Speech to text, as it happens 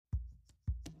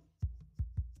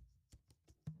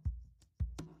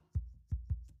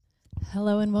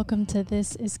Hello and welcome to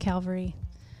This is Calvary.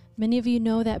 Many of you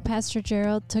know that Pastor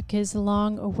Gerald took his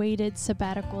long-awaited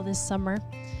sabbatical this summer,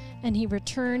 and he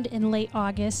returned in late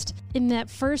August. In that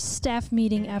first staff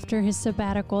meeting after his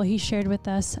sabbatical, he shared with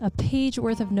us a page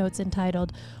worth of notes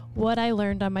entitled, "What I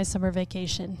Learned on My Summer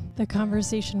Vacation." The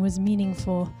conversation was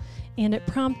meaningful, and it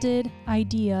prompted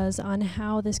ideas on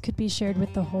how this could be shared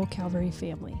with the whole Calvary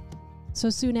family. So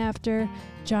soon after,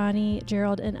 Johnny,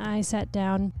 Gerald, and I sat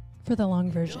down for the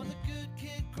long version.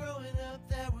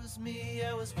 Me,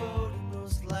 I was voted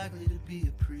most likely to be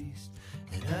a priest,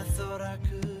 and I thought I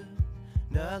could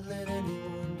not let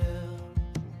anyone down.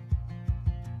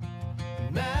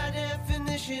 My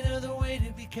definition of the way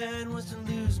to be kind was to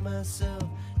lose myself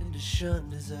and to shun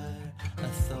desire. I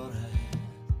thought I had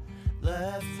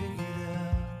life figured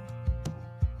out,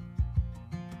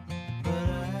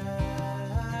 but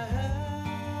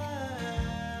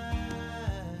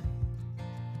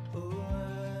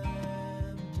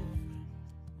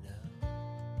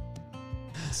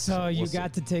So you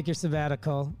got to take your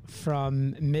sabbatical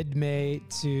from mid-May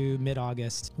to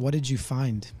mid-August. What did you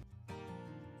find?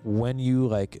 When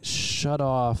you shut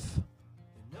off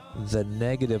the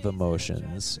negative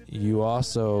emotions, you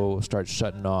also start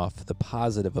shutting off the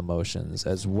positive emotions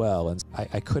as well. And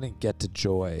I couldn't get to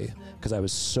joy because I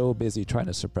was so busy trying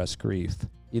to suppress grief.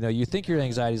 You know, you think your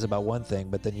anxiety is about one thing,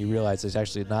 but then you realize it's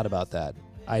actually not about that.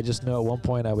 I just know at one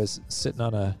point I was sitting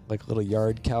on a little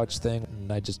yard couch thing,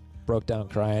 and I just broke down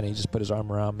crying, and he just put his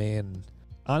arm around me. And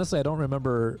honestly, I don't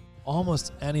remember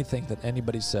almost anything that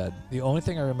anybody said. The only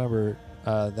thing I remember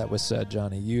that was said,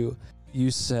 Johnny, you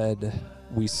said,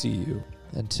 "We see you."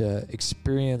 And to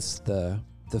experience the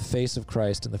face of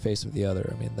Christ in the face of the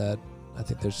other, I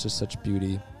think there's just such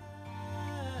beauty.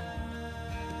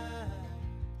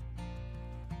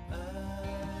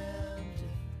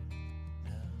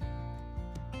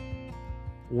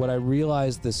 What I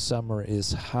realized this summer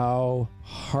is how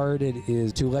hard it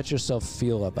is to let yourself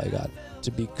feel loved by God, to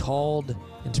be called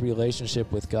into relationship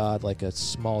with God like a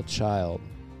small child,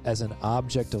 as an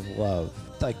object of love.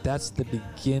 That's the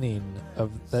beginning of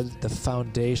the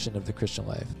foundation of the Christian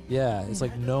life. Yeah, it's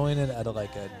like knowing it at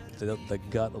the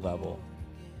gut level.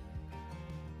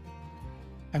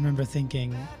 I remember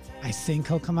thinking, I think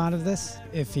he'll come out of this.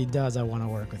 If he does, I want to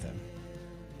work with him.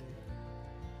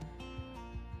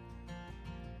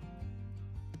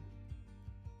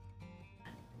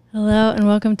 Hello and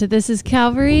welcome to This is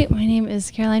Calvary. My name is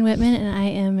Caroline Whitman, and I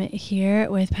am here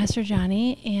with Pastor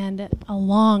Johnny and a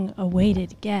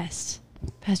long-awaited guest,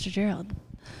 Pastor Gerald.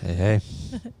 Hey.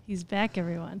 He's back,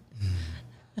 everyone.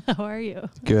 How are you?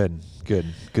 Good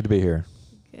to be here.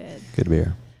 Good to be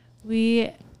here.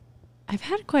 I've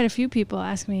had quite a few people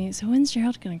ask me, so when's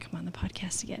Gerald going to come on the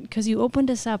podcast again? Because you opened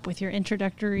us up with your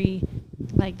introductory,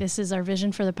 this is our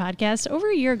vision for the podcast, over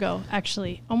a year ago,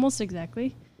 actually, almost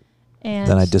exactly. And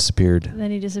then I disappeared. Then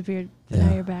he disappeared. Yeah.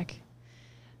 Now you're back.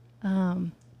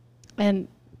 And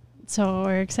so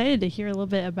we're excited to hear a little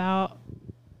bit about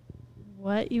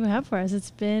what you have for us.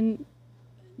 It's been,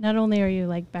 not only are you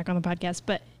back on the podcast,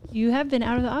 but you have been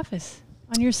out of the office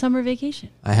on your summer vacation.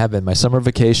 I have been. My summer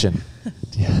vacation.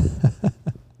 Yeah.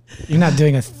 You're not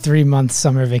doing a 3-month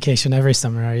summer vacation every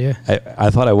summer, are you? I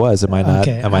thought I was. Am I not?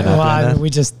 Okay. Am I not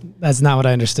doing that? That's not what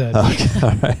I understood. Okay.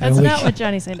 All right. That's not what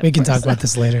Johnny said. We can talk about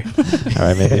this later. All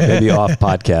right. Maybe off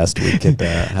podcast we could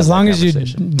have as long as you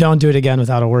don't do it again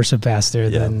without a worship pastor,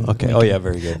 then okay. Oh yeah,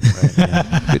 very good. Right,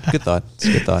 yeah. Good thought. It's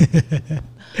a good thought.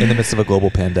 In the midst of a global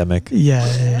pandemic.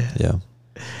 Yeah.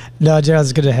 No, Gerald,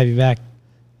 it's good to have you back.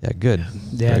 Yeah, good.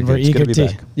 Yeah, and we're eager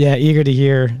to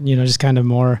hear, just kind of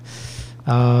more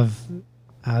of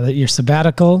your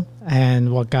sabbatical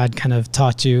and what God kind of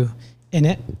taught you in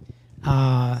it.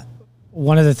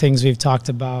 One of the things we've talked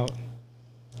about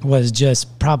was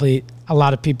just probably a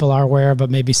lot of people are aware, but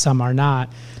maybe some are not,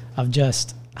 of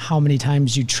just how many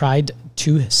times you tried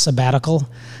to sabbatical.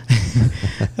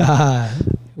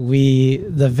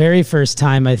 The very first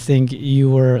time I think you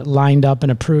were lined up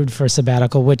and approved for a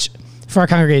sabbatical, which for our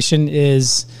congregation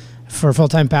is for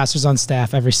full-time pastors on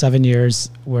staff every 7 years,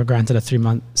 we're granted a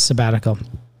 3-month sabbatical.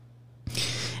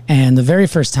 And the very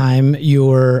first time you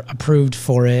were approved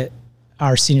for it,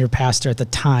 our senior pastor at the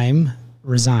time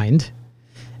resigned.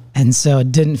 And so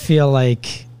it didn't feel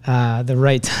like the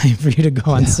right time for you to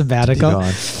go on sabbatical.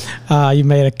 You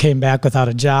may have came back without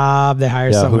a job. They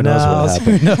hired someone else.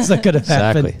 Who knows what could have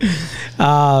happened.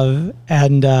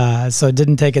 So it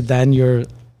didn't take it then. You're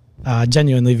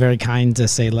genuinely very kind to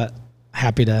say,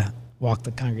 happy to walk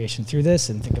the congregation through this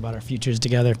and think about our futures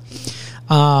together.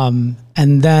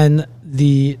 And then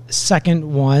the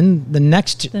second one, the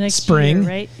next spring, year,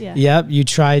 right? Yeah. Yep. You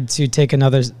tried to take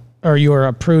another or you were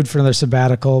approved for another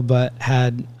sabbatical, but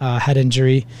had a head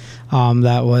injury.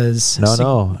 That was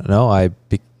No. I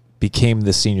became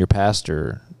the senior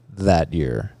pastor that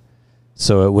year,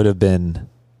 so it would have been.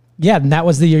 Yeah, and that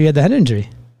was the year you had the head injury.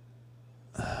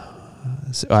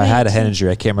 So I had a head injury.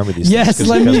 I can't remember these yes, things.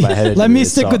 Let me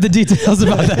stick with the details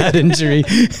about the head injury.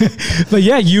 But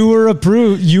yeah, you were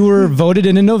approved. You were voted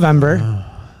in November.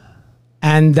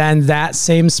 And then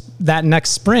that next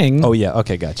spring. Oh, yeah.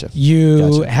 Okay, gotcha.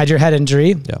 You had your head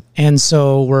injury. Yeah. And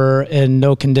so we're in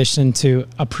no condition to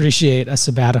appreciate a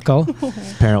sabbatical.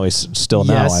 Apparently, still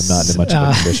now, I'm not in much of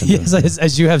a condition. Yes,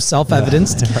 as you have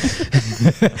self-evidenced.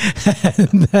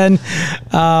 And then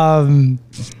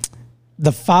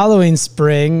the following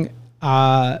spring,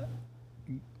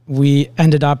 we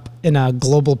ended up in a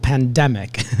global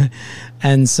pandemic.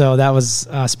 And so that was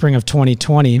spring of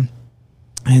 2020.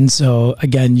 And so,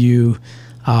 again, you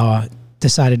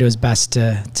decided it was best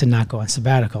to not go on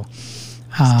sabbatical.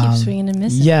 Just keep swinging and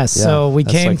missing. Yes. Yeah, so we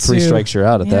came to 3 strikes, you're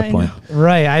out at that point.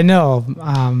 Right. I know.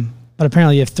 But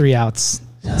apparently you have 3 outs.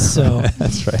 So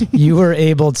that's right. You were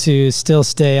able to still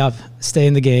stay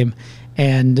in the game.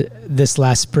 And this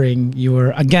last spring, you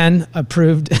were again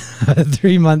approved a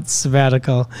 3-month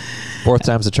sabbatical. 4th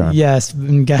time's the charm. Yes.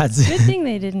 God's good thing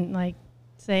they didn't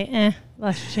say,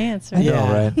 last chance. Right?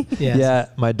 Yeah. Right. Yes. Yeah.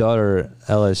 My daughter,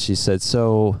 Ella, she said,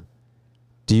 so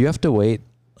do you have to wait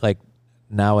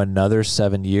now another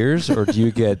 7 years, or do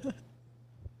you get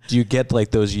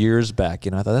those years back? I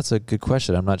thought that's a good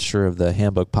question. I'm not sure of the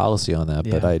handbook policy on that,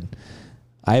 but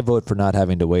I vote for not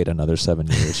having to wait another 7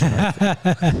 years.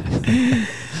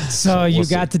 So you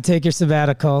got to take your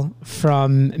sabbatical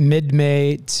from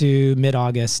mid-May to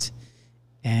mid-August.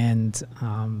 And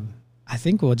I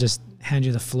think we'll just hand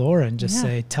you the floor and just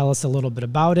say, tell us a little bit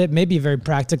about it. Maybe very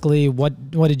practically,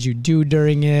 what did you do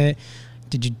during it?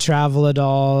 Did you travel at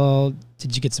all?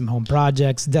 Did you get some home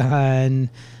projects done?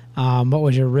 What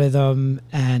was your rhythm?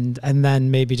 And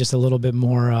then maybe just a little bit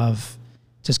more of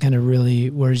just kind of really,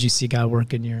 where did you see God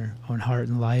work in your own heart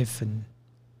and life? And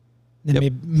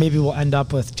then maybe we'll end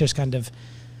up with just kind of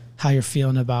how you're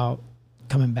feeling about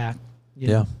coming back.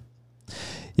 Yeah.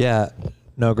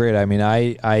 No, great. I mean,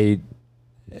 I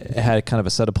had kind of a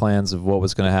set of plans of what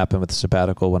was going to happen with the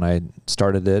sabbatical when I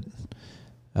started it.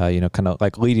 Kind of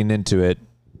like leading into it,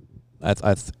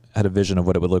 I had a vision of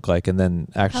what it would look like, and then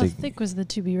actually, how thick was the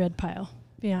to be read pile?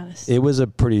 Be honest. It was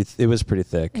pretty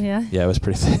thick. Yeah. Yeah, it was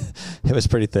pretty thick. It was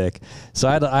pretty thick. So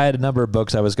I had a number of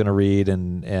books I was going to read,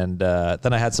 and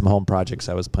then I had some home projects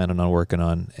I was planning on working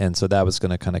on, and so that was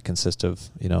going to kind of consist of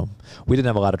we didn't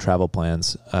have a lot of travel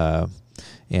plans,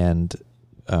 and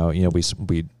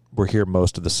we were here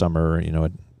most of the summer.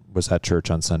 It was at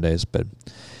church on Sundays, but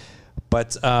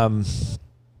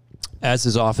as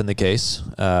is often the case,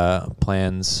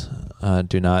 plans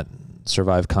do not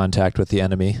survive contact with the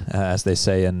enemy, as they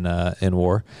say in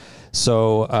war.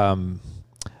 So,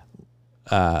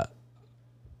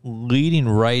 leading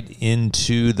right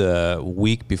into the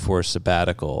week before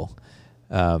sabbatical,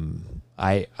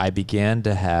 I began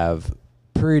to have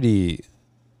pretty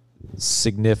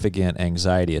significant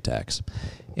anxiety attacks,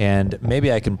 and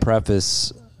maybe I can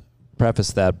preface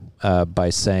that by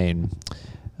saying.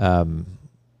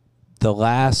 The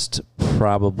last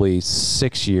probably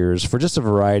 6 years, for just a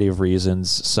variety of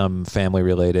reasons, some family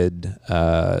related,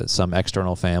 some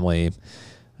external family,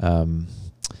 there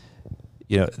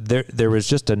was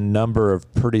just a number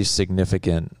of pretty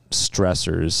significant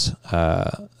stressors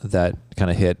that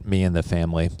kind of hit me and the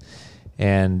family,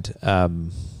 and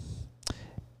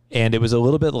it was a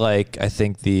little bit like, I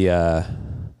think, the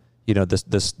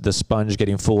sponge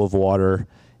getting full of water,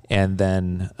 and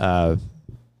then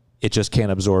it just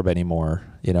can't absorb anymore,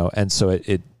 and so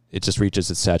it just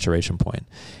reaches its saturation point.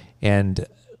 And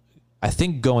I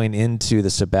think going into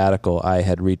the sabbatical, I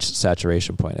had reached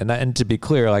saturation point. And to be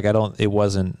clear, it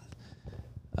wasn't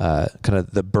kind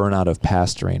of the burnout of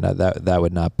pastoring. That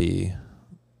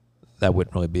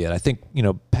wouldn't really be it. I think,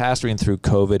 pastoring through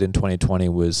COVID in 2020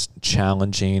 was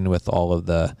challenging with all of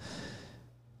the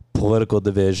political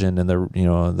division and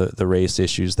the race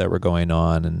issues that were going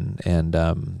on and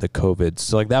the COVID.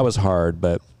 So that was hard,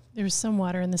 but there was some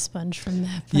water in the sponge from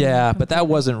that. Yeah, but that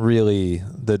wasn't really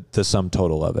the sum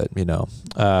total of it,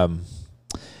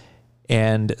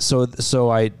 and so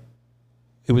it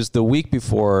was the week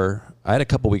before. I had a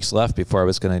couple weeks left before I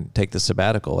was going to take the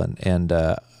sabbatical, and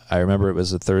I remember it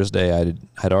was a Thursday. I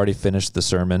had already finished the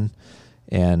sermon,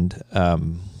 and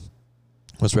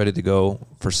was ready to go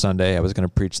for Sunday. I was going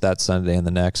to preach that Sunday and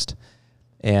the next.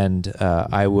 And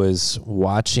I watched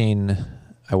a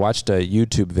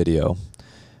YouTube video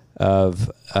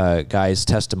of a guy's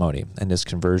testimony and his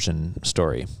conversion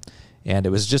story. And it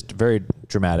was just a very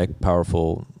dramatic,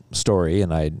 powerful story,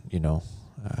 and I,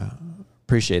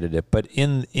 appreciated it. But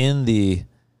in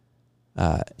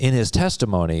his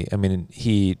testimony, I mean,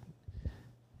 he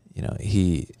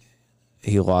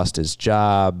lost his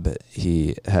job.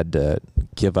 He had to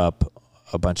give up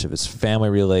a bunch of his family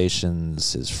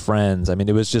relations, his friends. I mean,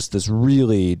 it was just this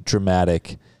really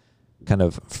dramatic kind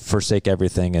of forsake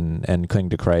everything and cling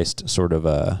to Christ sort of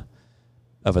a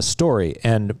story.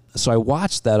 And so I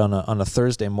watched that on a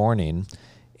Thursday morning,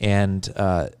 and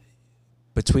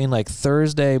between like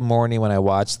Thursday morning when I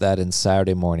watched that and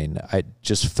Saturday morning, I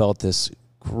just felt this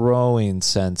growing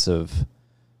sense of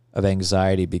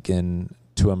anxiety begin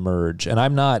to emerge. And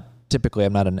I'm not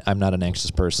an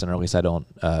anxious person, or at least I don't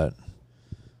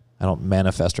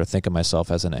manifest or think of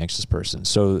myself as an anxious person.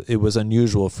 So it was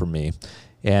unusual for me.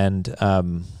 And I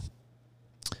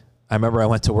remember I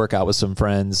went to work out with some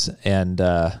friends, and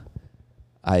I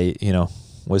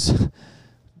was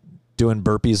doing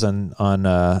burpees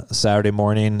on Saturday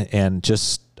morning, and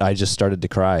I just started to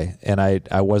cry. And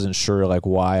I wasn't sure like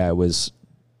why I was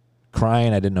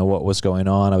crying. I didn't know what was going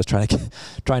on. I was trying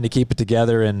to keep it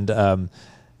together. And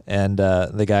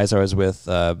the guys I was with,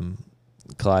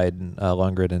 Clyde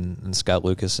Lundgren and Scott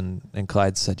Lucas, and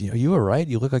Clyde said, you were right.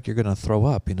 You look like you're going to throw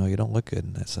up. You don't look good.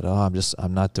 And I said,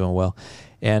 I'm not doing well.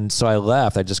 And so I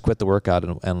left. I just quit the workout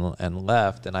and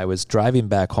left. And I was driving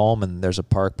back home, and there's a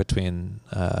park between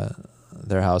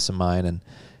their house and mine.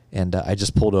 And I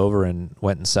just pulled over and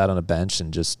went and sat on a bench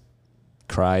and just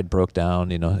cried, broke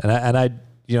down, and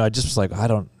I just was like, I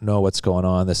don't know what's going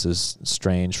on. This is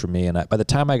strange for me. And by the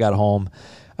time I got home,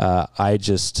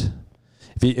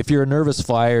 if you're a nervous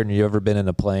flyer and you've ever been in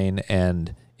a plane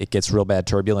and it gets real bad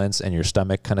turbulence and your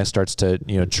stomach kind of starts to,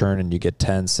 churn and you get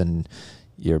tense and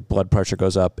your blood pressure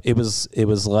goes up. It was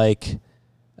like,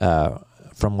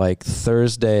 from like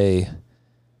Thursday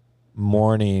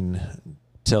morning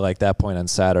till like that point on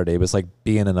Saturday, it was like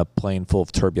being in a plane full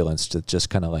of turbulence that just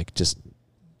kind of like just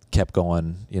kept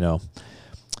going,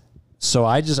 So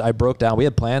I broke down. We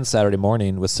had plans Saturday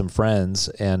morning with some friends,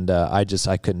 and I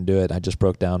couldn't do it. I just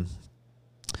broke down,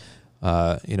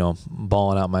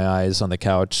 bawling out my eyes on the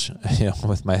couch,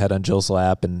 with my head on Jill's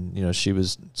lap, and she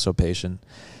was so patient.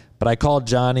 But I called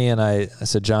Johnny and I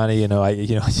said, Johnny, you're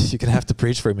gonna have to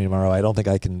preach for me tomorrow. I don't think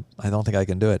I can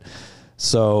do it.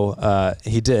 So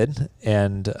he did,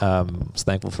 and I was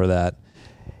thankful for that.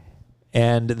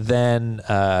 And then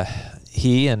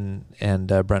he and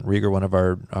Brent Rieger, one of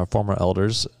our former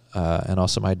elders, and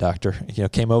also my doctor,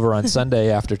 came over on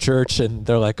Sunday after church, and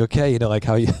they're like, okay, like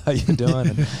how you doing?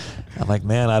 And I'm like,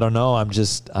 man, I don't know. I'm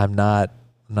not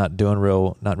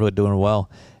really doing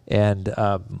well. And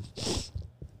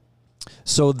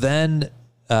so then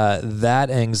that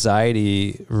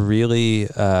anxiety really,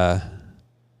 I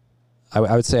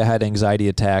would say I had anxiety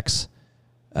attacks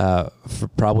for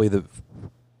probably the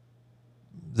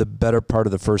better part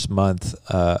of the first month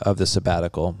of the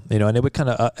sabbatical, and it would kind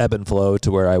of ebb and flow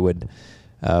to where I would,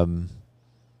 I'd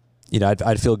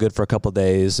feel good for a couple of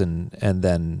days, and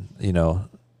then,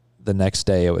 the next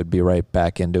day it would be right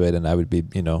back into it, and I would be,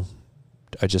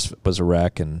 I just was a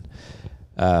wreck, and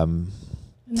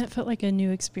that felt like a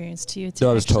new experience to you too.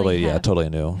 No, it was totally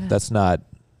new. Yeah. That's not.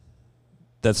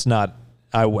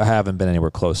 I haven't been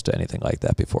anywhere close to anything like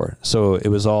that before, so it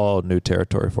was all new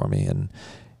territory for me, and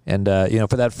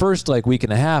for that first like week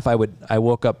and a half, I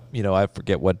woke up, I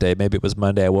forget what day, maybe it was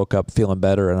Monday. I woke up feeling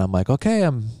better, and I'm like, okay, I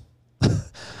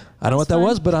don't know what that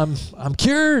was, but I'm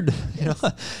cured,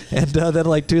 and then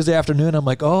like Tuesday afternoon, I'm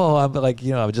like, I'm like,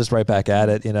 I'm just right back at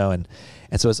it, and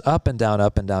so it's up and down,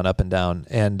 up and down, up and down.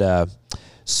 And,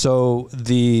 so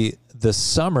the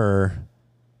summer,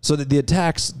 so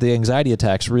the anxiety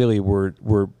attacks really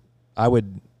were, I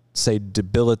would say,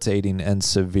 debilitating and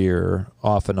severe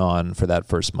off and on for that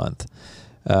first month.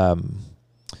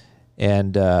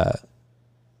 And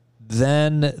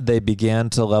then they began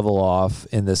to level off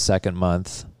in the second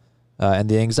month. And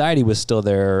the anxiety was still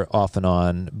there off and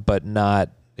on, but not,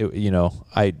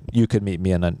 you could meet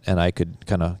me and I could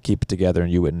kind of keep it together,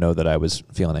 and you wouldn't know that I was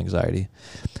feeling anxiety.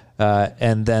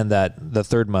 And then the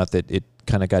third month, it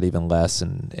kind of got even less,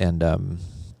 and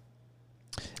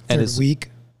third week.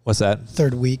 What's that?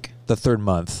 Third week. The third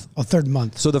month. Oh, third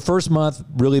month. So the first month,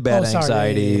 really bad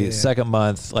anxiety. Yeah. Second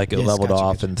month, like it leveled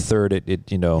off, gotcha. And third, it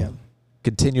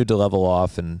continued to level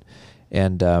off, and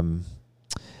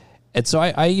so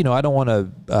I don't want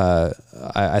to.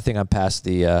 I think I'm past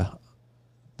the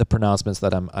pronouncements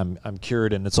that I'm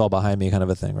cured and it's all behind me, kind of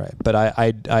a thing, right? But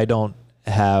I don't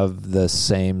have the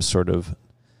same sort of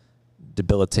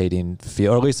debilitating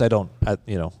feel, or at least I don't,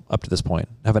 up to this point,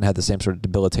 haven't had the same sort of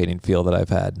debilitating feel that I've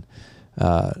had,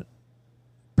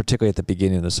 particularly at the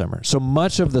beginning of the summer. So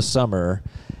much of the summer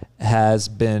has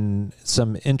been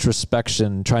some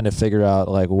introspection, trying to figure out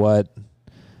like what's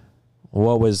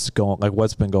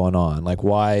been going on, like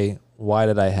why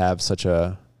did I have such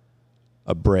a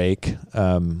break,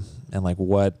 and like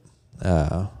what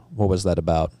was that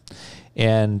about?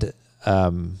 And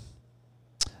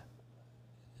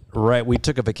right, we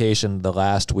took a vacation the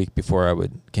last week before I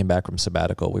came back from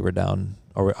sabbatical. We were down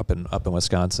up in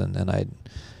Wisconsin, and I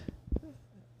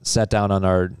sat down on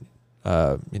our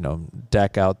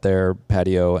deck out there,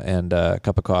 patio, and a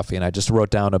cup of coffee, and I just wrote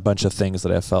down a bunch of things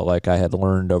that I felt like I had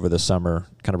learned over the summer,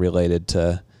 kind of related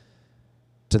to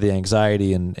the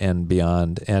anxiety and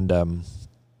beyond. And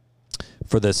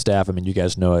for the staff, I mean, you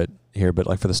guys know it here, but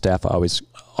like for the staff, I always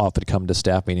often come to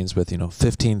staff meetings with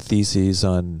 15 theses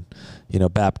on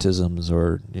baptisms,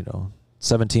 or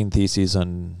 17 theses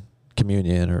on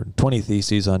communion, or 20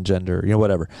 theses on gender,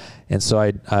 whatever. And so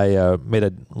I made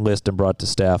a list and brought to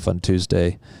staff on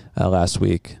Tuesday last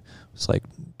week. It's like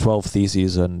 12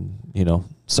 theses on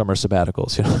summer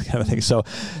sabbaticals, kind of thing. So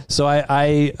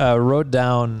I wrote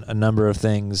down a number of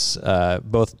things,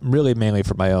 both really mainly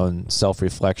for my own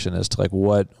self-reflection as to like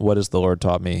what has the Lord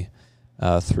taught me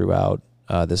throughout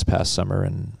this past summer,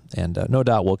 and no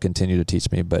doubt will continue to teach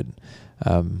me, but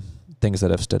things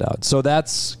that have stood out. So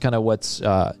that's kind of what's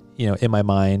in my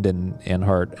mind and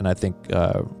heart, and I think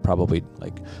probably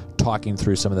like talking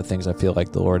through some of the things I feel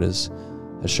like the Lord has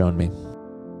shown me.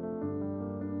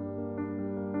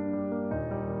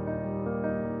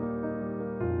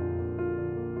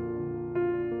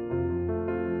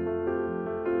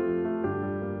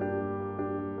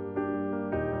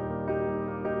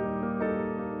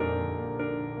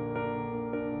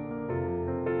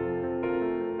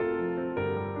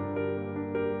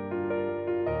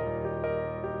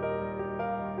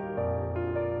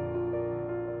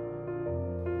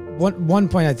 One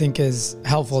point I think is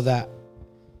helpful that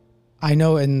I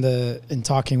know in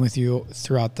talking with you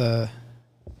throughout the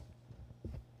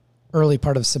early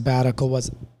part of sabbatical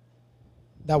was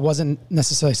that wasn't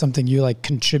necessarily something you like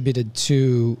contributed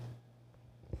to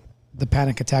the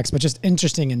panic attacks, but just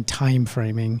interesting in time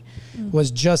framing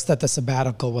was just that the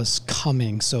sabbatical was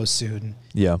coming so soon.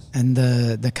 Yeah. And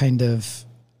the kind of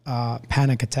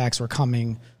panic attacks were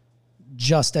coming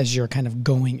just as you're kind of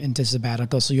going into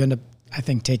sabbatical. So you end up, I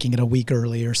think, taking it a week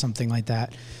early or something like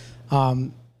that.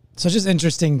 So it's just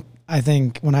interesting. I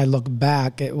think when I look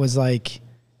back, it was like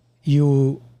if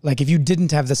you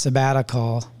didn't have the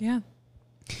sabbatical, yeah,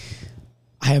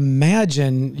 I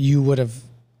imagine you would have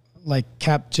like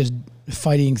kept just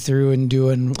fighting through and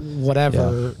doing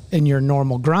whatever in your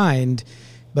normal grind.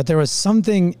 But there was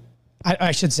something,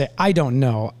 I should say, I don't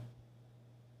know.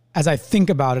 As I think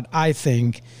about it, I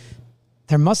think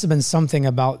there must have been something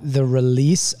about the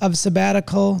release of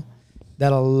sabbatical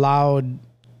that allowed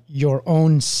your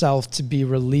own self to be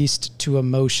released to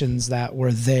emotions that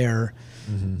were there,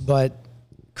 but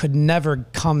could never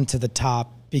come to the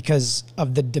top because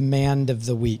of the demand of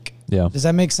the week. Yeah. Does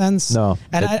that make sense? No.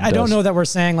 And I don't know that we're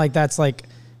saying like that's like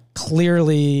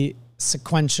clearly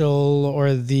sequential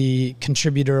or the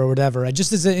contributor or whatever. It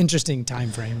just is an interesting time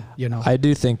frame, I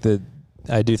do think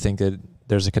that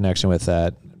there's a connection with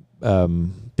that.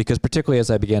 Because particularly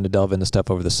as I began to delve into stuff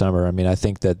over the summer, I mean, I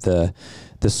think that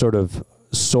the sort of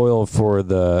soil for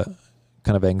the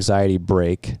kind of anxiety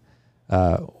break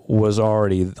was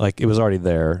already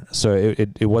there. So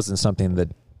it wasn't something that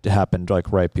happened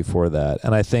like right before that.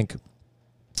 And I think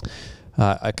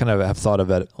I kind of have thought of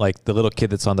it like the little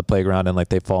kid that's on the playground and like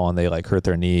they fall and they like hurt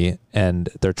their knee and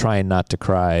they're trying not to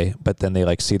cry, but then they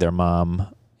like see their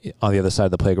mom on the other side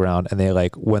of the playground, and they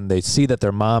like when they see that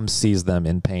their mom sees them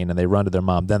in pain and they run to their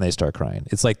mom, then they start crying.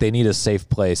 It's like they need a safe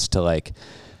place to like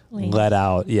let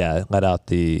out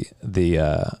the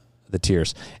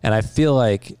tears. And I feel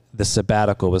like the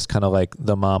sabbatical was kind of like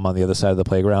the mom on the other side of the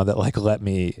playground that like let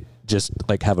me just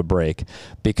like have a break,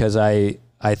 because I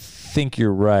think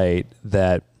you're right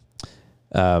that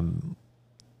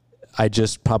I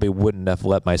just probably wouldn't have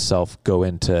let myself go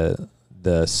into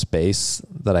the space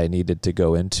that I needed to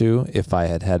go into if I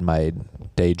had my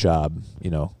day job,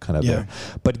 kind of there.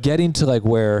 But getting to like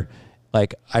where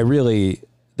like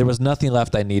there was nothing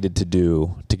left I needed to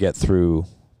do to get through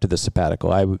to the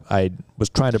sabbatical. I was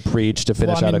trying to preach to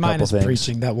finish out a couple things.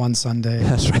 Preaching that one Sunday.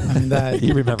 That's right. I mean, that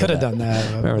you remember could have done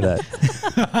that. Remember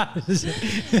that.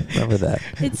 Remember that.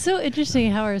 It's so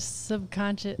interesting how our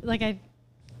subconscious,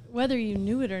 whether you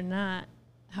knew it or not,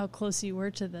 how close you were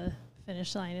to the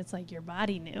finish line. It's like your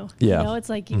body knew. Yeah. It's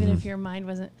like even if your mind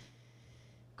wasn't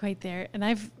quite there. And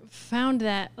I've found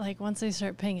that, like, once I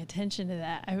start paying attention to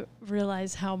that, I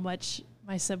realize how much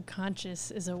my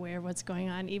subconscious is aware of what's going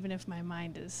on, even if my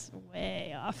mind is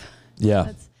way off.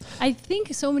 Yeah. I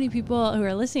think so many people who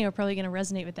are listening are probably going to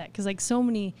resonate with that, because, like, so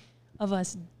many of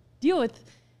us deal with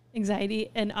anxiety,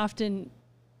 and often,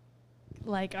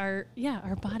 like, our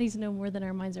bodies know more than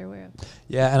our minds are aware of.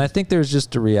 Yeah, and I think there's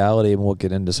just a reality, and we'll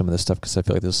get into some of this stuff because I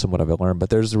feel like this is somewhat I've learned,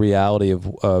 but there's the reality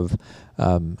of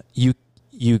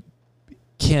you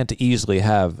can't easily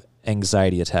have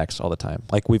anxiety attacks all the time.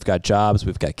 Like, we've got jobs,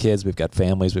 we've got kids, we've got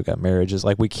families, we've got marriages.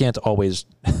 Like, we can't always,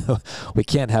 we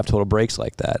can't have total breaks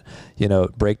like that,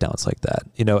 breakdowns like that,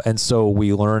 and so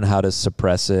we learn how to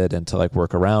suppress it and to, like,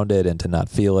 work around it and to not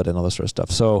feel it and all this sort of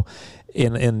stuff. So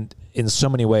in so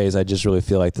many ways, I just really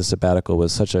feel like the sabbatical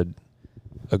was such a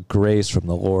grace from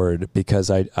the Lord, because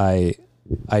I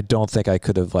don't think I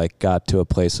could have, like, got to a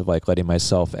place of, like, letting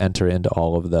myself enter into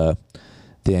all of the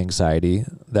anxiety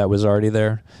that was already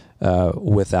there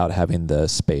without having the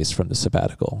space from the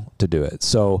sabbatical to do it.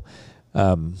 So,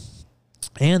 and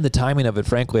the timing of it,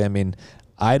 frankly, I mean,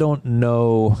 I don't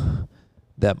know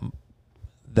that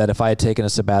if I had taken a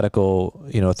sabbatical,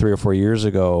 3 or 4 years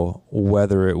ago,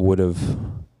 whether it would have,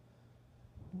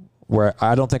 where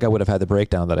I don't think I would have had the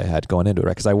breakdown that I had going into it,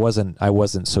 right? Because I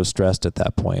wasn't so stressed at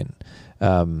that point,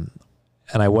 and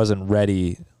I wasn't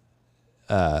ready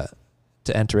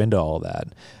to enter into all of that.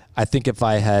 I think if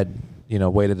I had,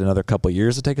 waited another couple of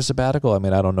years to take a sabbatical, I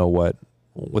mean, I don't know what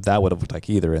that would have looked like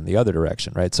either in the other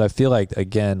direction, right? So I feel like,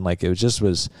 again, like, it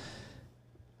was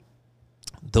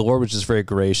the Lord was just very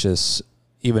gracious,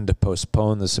 even to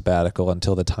postpone the sabbatical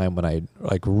until the time when I,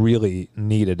 like, really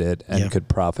needed it and could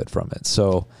profit from it.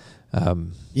 So,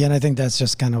 and I think that's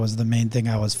just kind of was the main thing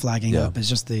I was flagging up, is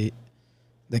just the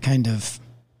kind of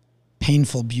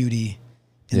painful beauty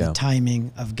in the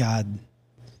timing of God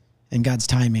and God's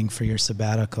timing for your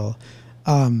sabbatical.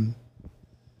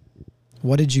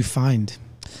 What did you find?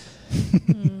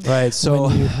 Right. So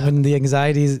when the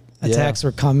anxiety attacks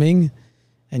were coming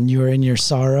and you were in your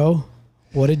sorrow,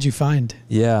 what did you find?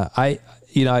 Yeah. I'd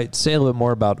say a little bit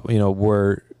more about,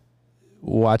 we're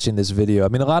watching this video. I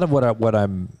mean, a lot of what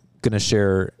I'm going to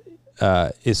share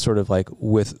is sort of like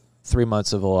with 3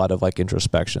 months of a lot of, like,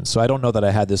 introspection. So I don't know that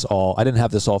I didn't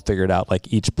have this all figured out,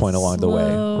 like, each point along the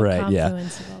way. Right. Yeah.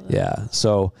 Yeah.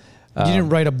 So you didn't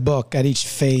write a book at each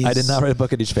phase. I did not write a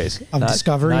book at each phase of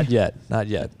discovery. Not yet.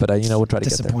 But we'll try to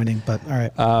get there. Disappointing, but all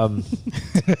right.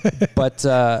 But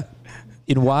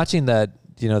in watching that,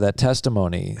 that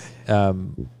testimony,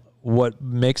 what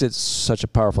makes it such a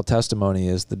powerful testimony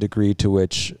is the degree to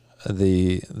which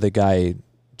the guy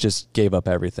just gave up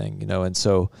everything, and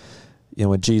so,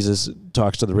 when Jesus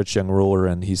talks to the rich young ruler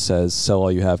and he says, "Sell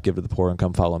all you have, give to the poor, and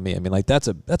come follow me." I mean, like, that's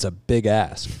a big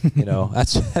ask,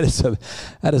 that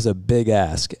is a big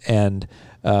ask. And,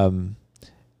 and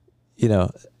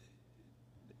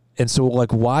so,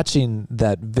 like, watching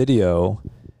that video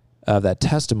of that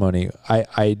testimony,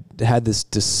 I had this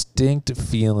distinct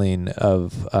feeling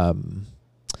of,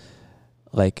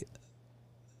 like,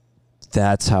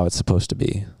 that's how it's supposed to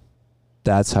be.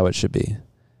 That's how it should be.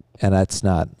 And that's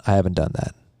not, I haven't done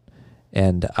that.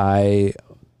 And I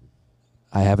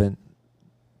haven't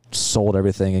sold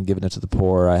everything and given it to the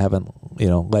poor. I haven't,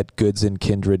 let goods and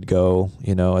kindred go,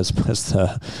 as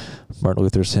the Martin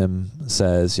Luther's hymn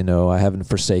says, I haven't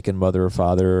forsaken mother or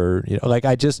father, or, like,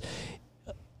 I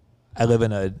live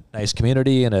in a nice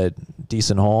community and a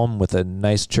decent home with a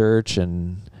nice church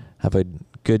and have a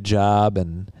good job.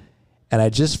 And I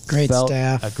just felt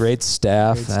a great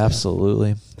staff.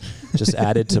 Absolutely. Just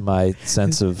added to my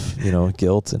sense of,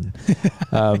 guilt and,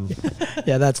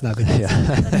 yeah, that's not the case.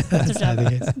 Yeah. That's not the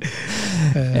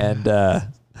case.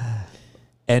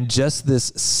 And just this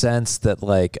sense that,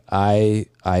 like, I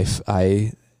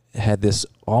had this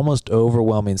almost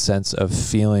overwhelming sense of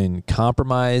feeling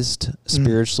compromised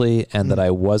spiritually, and that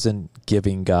I wasn't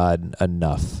giving God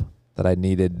enough, that I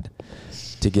needed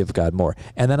to give God more.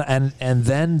 And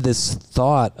then this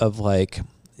thought of, like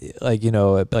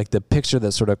the picture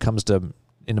that sort of comes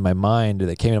into my mind,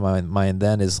 that came into my mind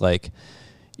then, is like,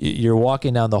 you're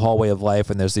walking down the hallway of life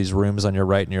and there's these rooms on your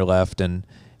right and your left, and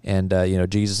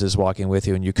Jesus is walking with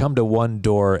you, and you come to one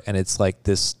door and it's like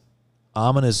this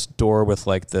ominous door with,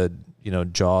 like, the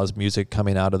Jaws music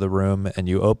coming out of the room, and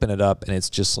you open it up and it's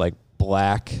just, like,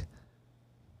 black,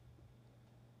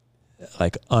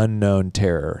 like, unknown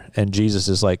terror, and Jesus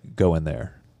is like, go in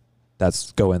there.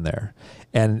 Go in there.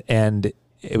 And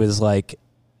it was like,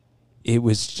 it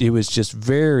was just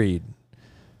very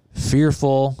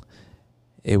fearful.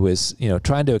 It was,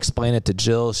 trying to explain it to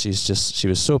Jill. She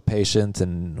was so patient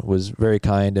and was very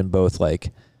kind, and both,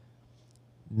 like,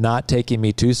 not taking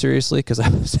me too seriously because I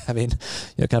was having,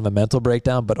 kind of a mental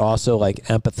breakdown, but also like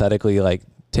empathetically like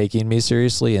taking me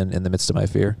seriously in the midst of my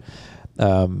fear.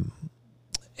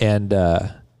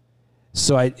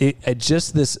 So I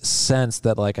just this sense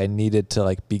that like I needed to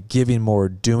like be giving more,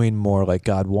 doing more, like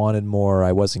God wanted more.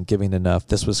 I wasn't giving enough.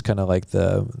 This was kind of like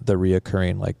the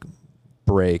reoccurring like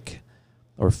break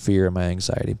or fear in my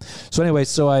anxiety. So anyway,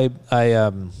 so I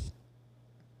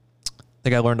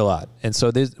think I learned a lot. And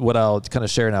so this, what I'll kind of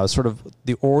share now is sort of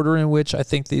the order in which I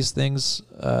think these things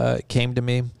came to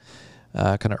me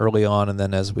kind of early on and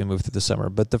then as we moved through the summer.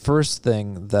 But the first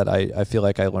thing that I feel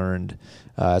like I learned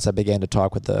as I began to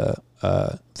talk with the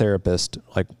therapist,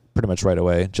 like pretty much right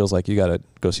away, Jill's like, you got to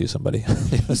go see somebody.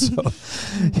 So,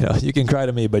 you can cry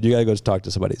to me, but you got to go talk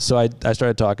to somebody. So I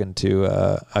started talking to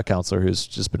a counselor who's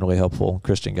just been really helpful,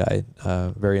 Christian guy,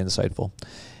 very insightful.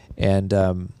 And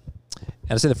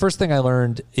I say the first thing I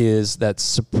learned is that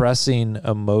suppressing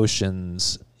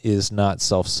emotions is not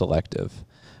self-selective,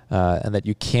 and that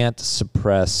you can't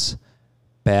suppress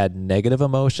bad negative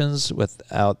emotions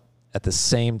without at the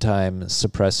same time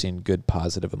suppressing good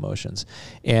positive emotions.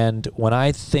 And when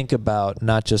I think about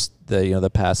not just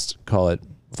the past, call it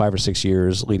 5 or 6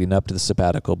 years leading up to the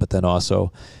sabbatical, but then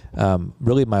also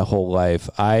really my whole life,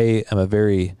 I am a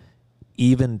very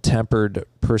even-tempered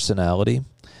personality,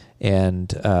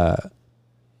 and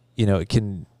it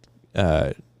can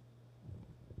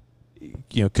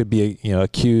could be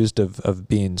accused of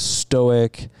being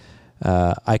stoic.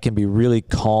 I can be really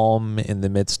calm in the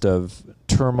midst of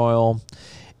turmoil,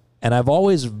 and I've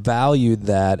always valued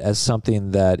that as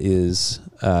something that is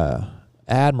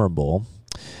admirable.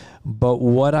 But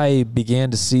what I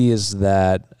began to see is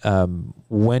that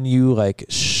when you like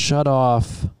shut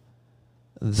off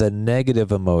the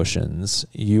negative emotions,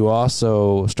 you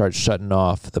also start shutting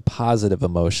off the positive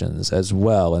emotions as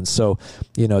well. And so,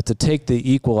 to take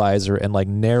the equalizer and like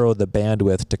narrow the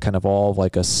bandwidth to kind of all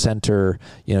like a center,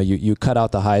 you cut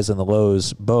out the highs and the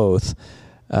lows both.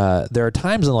 There are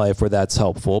times in life where that's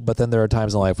helpful, but then there are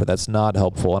times in life where that's not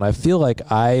helpful. And I feel like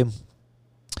I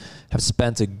have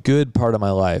spent a good part of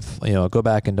my life, go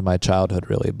back into my childhood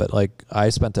really, but like I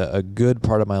spent a good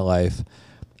part of my life,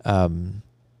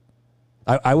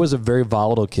 I was a very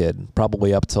volatile kid,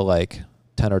 probably up to like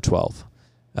 10 or 12,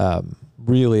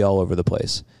 really all over the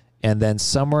place. And then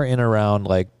somewhere in around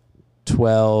like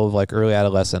 12, like early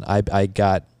adolescent, I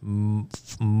got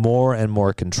more and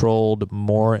more controlled,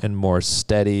 more and more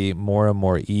steady, more and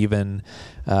more even.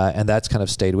 And that's kind of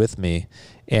stayed with me.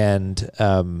 And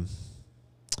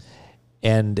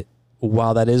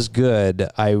while that is good,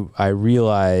 I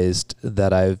realized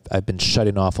that I've been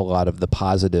shutting off a lot of the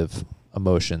positive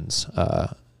emotions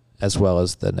as well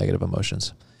as the negative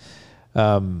emotions.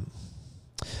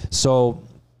 So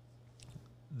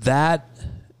that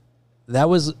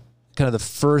was kind of the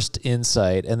first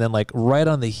insight. And then like right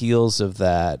on the heels of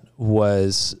that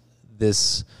was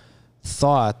this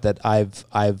thought that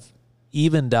I've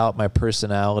evened out my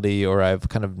personality, or I've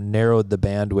kind of narrowed the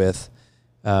bandwidth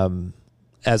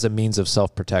as a means of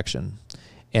self-protection.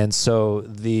 And so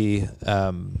the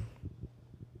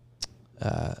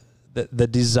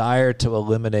desire to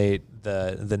eliminate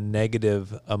the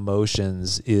negative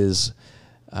emotions is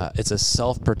it's a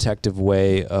self-protective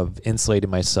way of insulating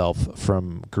myself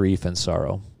from grief and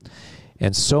sorrow.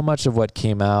 And so much of what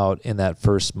came out in that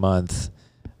first month,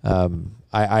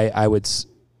 I would,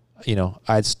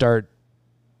 I'd start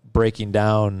breaking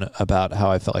down about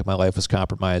how I felt like my life was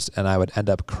compromised, and I would end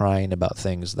up crying about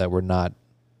things that were not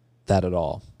that at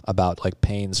all, about like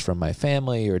pains from my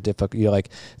family or difficult, like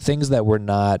things that were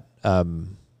not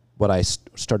what I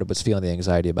was feeling the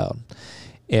anxiety about.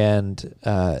 And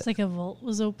it's like a vault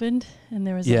was opened and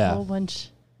there was a whole bunch.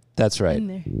 That's right. In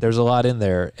there. There's a lot in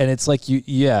there, and it's like you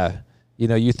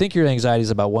think your anxiety is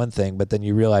about one thing, but then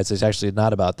you realize it's actually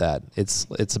not about that. It's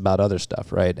about other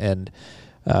stuff, right? And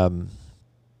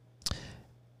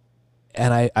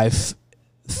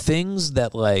things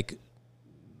that like,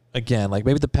 again, like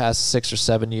maybe the past 6 or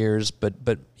 7 years,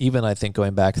 but even I think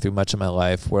going back through much of my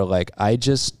life where like I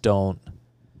just don't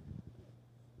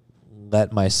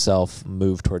let myself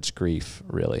move towards grief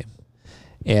really.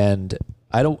 And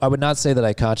I would not say that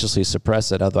I consciously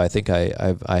suppress it, although I think I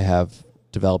have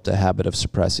developed a habit of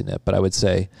suppressing it. But I would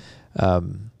say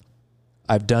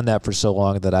I've done that for so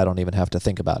long that I don't even have to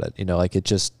think about it. Like I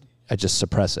just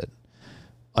suppress it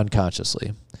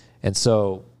unconsciously. And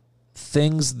so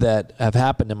things that have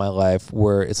happened in my life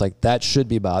where it's like that should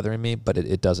be bothering me, but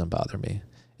it doesn't bother me.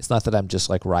 It's not that I'm just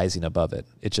like rising above it.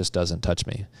 It just doesn't touch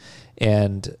me.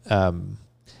 And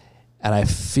I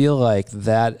feel like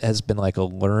that has been like a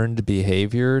learned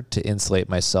behavior to insulate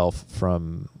myself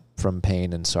from from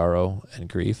pain and sorrow and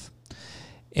grief.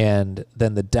 And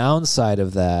then the downside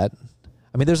of that,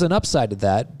 I mean, there's an upside to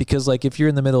that, because like if you're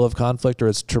in the middle of conflict or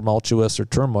it's tumultuous or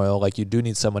turmoil, like you do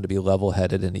need someone to be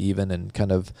level-headed and even and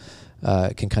kind of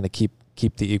can kind of keep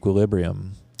the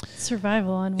equilibrium.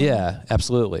 Survival on Yeah,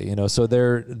 absolutely. You know, so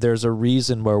there's a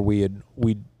reason where we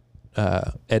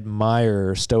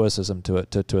admire stoicism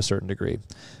to a certain degree,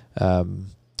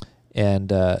 and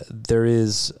there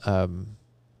is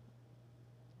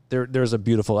there's a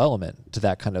beautiful element to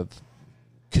that kind of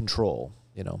control,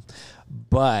 you know.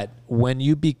 But when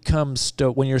you become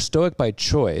when you're stoic by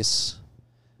choice,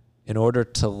 in order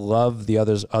to love the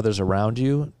others around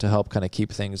you, to help kind of keep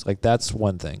things, like, that's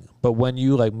one thing. But when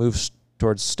you like move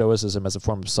towards stoicism as a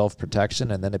form of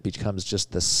self-protection, and then it becomes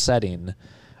just the setting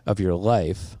of your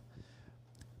life,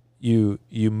 you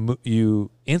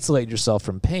insulate yourself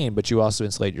from pain, but you also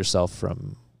insulate yourself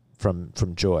from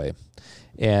joy.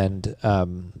 And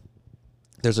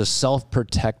there's a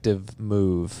self-protective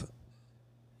move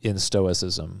in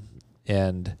stoicism,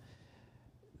 and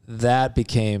that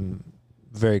became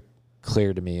very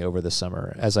clear to me over the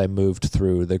summer as I moved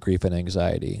through the grief and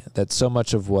anxiety, that so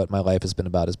much of what my life has been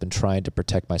about has been trying to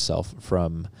protect myself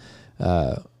from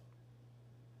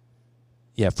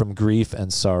grief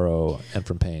and sorrow and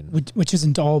from pain. Which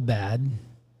isn't all bad.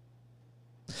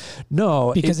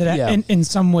 No. Because in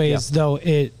some ways, though,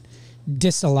 it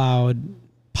disallowed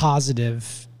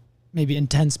positive, maybe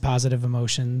intense positive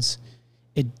emotions.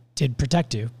 It did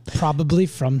protect you, probably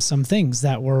from some things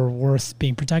that were worth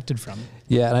being protected from.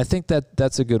 Yeah, and I think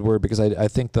that's a good word, because I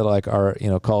think that like our,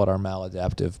 call it our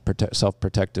maladaptive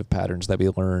self-protective patterns that we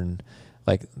learn,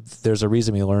 like there's a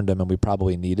reason we learned them and we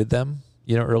probably needed them,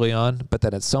 early on. But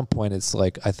then at some point it's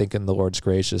like, I think in the Lord's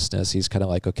graciousness, he's kind of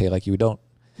like, okay, like you don't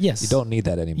need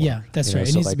that anymore. Yeah, that's right.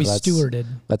 It needs to be stewarded.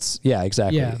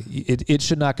 Exactly. Yeah. It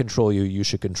should not control you. You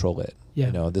should control it.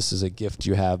 Yeah. This is a gift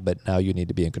you have, but now you need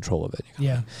to be in control of it.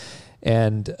 Yeah.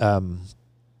 And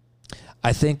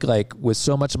I think like with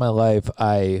so much of my life,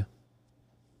 I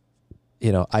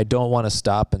don't want to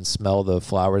stop and smell the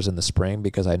flowers in the spring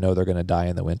because I know they're going to die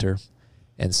in the winter.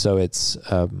 And so it's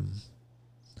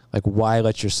like, why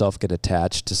let yourself get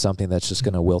attached to something that's just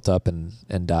going to wilt up and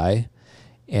die?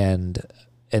 And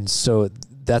so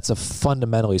that's a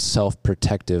fundamentally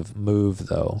self-protective move,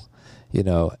 though,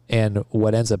 and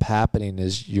what ends up happening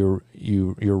is you're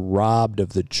robbed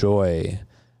of the joy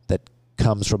that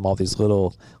comes from all these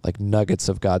little like nuggets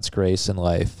of God's grace in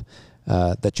life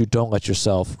that you don't let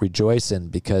yourself rejoice in,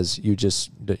 because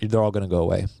they're all going to go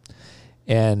away.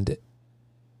 And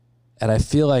I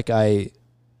feel like I've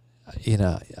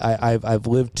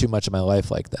lived too much of my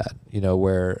life like that,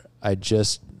 where I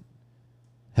just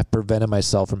have prevented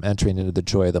myself from entering into the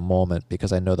joy of the moment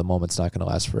because I know the moment's not going to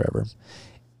last forever.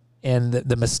 And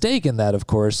the mistake in that, of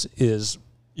course, is,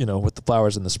 with the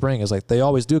flowers in the spring, is like they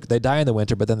always do. They die in the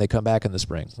winter, but then they come back in the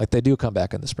spring. Like they do come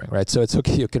back in the spring, right? So it's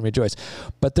okay, you can rejoice.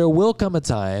 But there will come a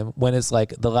time when it's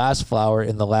like the last flower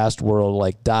in the last world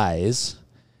like dies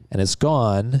and it's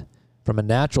gone from a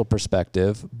natural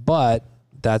perspective, but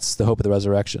that's the hope of the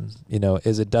resurrection,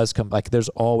 is it does come, like there's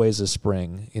always a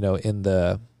spring, in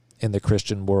the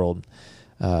Christian world,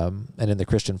 and in the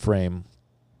Christian frame,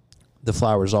 the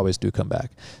flowers always do come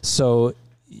back. So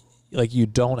like you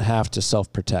don't have to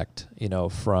self-protect,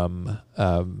 from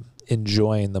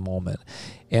enjoying the moment.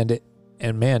 And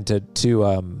man, to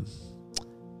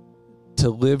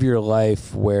live your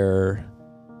life where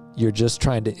you're just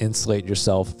trying to insulate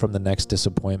yourself from the next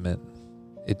disappointment,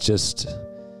 it just,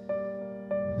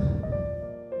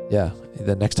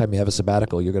 the next time you have a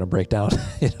sabbatical, you're going to break down,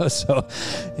 so,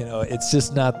 it's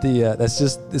just not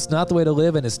it's not the way to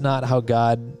live. And it's not how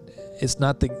God, it's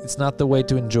not the way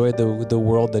to enjoy the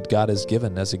world that God has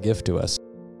given as a gift to us.